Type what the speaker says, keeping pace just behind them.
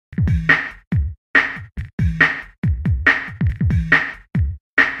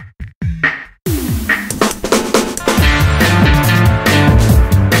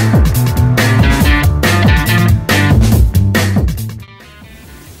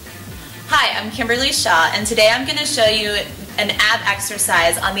Hi, I'm Kimberly Shaw, and today I'm going to show you an ab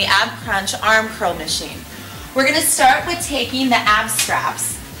exercise on the Ab Crunch arm curl machine. We're going to start with taking the ab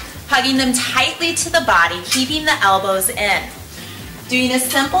straps, hugging them tightly to the body, keeping the elbows in. Doing a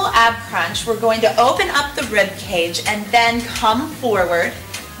simple ab crunch, we're going to open up the rib cage and then come forward,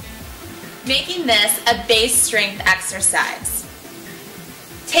 making this a base strength exercise.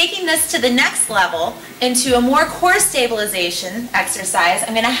 Taking this to the next level into a more core stabilization exercise,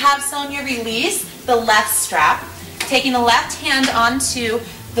 I'm going to have Sonia release the left strap, taking the left hand onto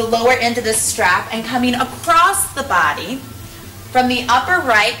the lower end of the strap and coming across the body from the upper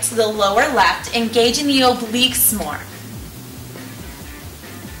right to the lower left, engaging the obliques more.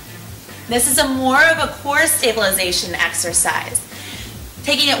 This is more of a core stabilization exercise.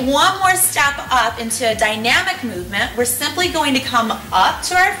 Taking it one more step up into a dynamic movement, we're simply going to come up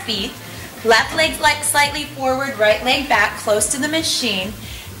to our feet, left leg slightly forward, right leg back close to the machine,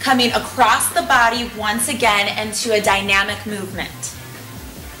 coming across the body once again into a dynamic movement.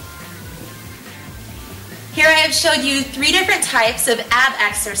 Here I have showed you 3 different types of ab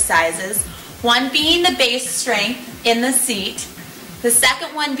exercises, one being the base strength in the seat, the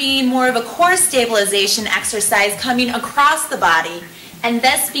second one being more of a core stabilization exercise coming across the body, and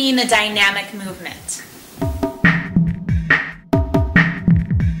this being a dynamic movement.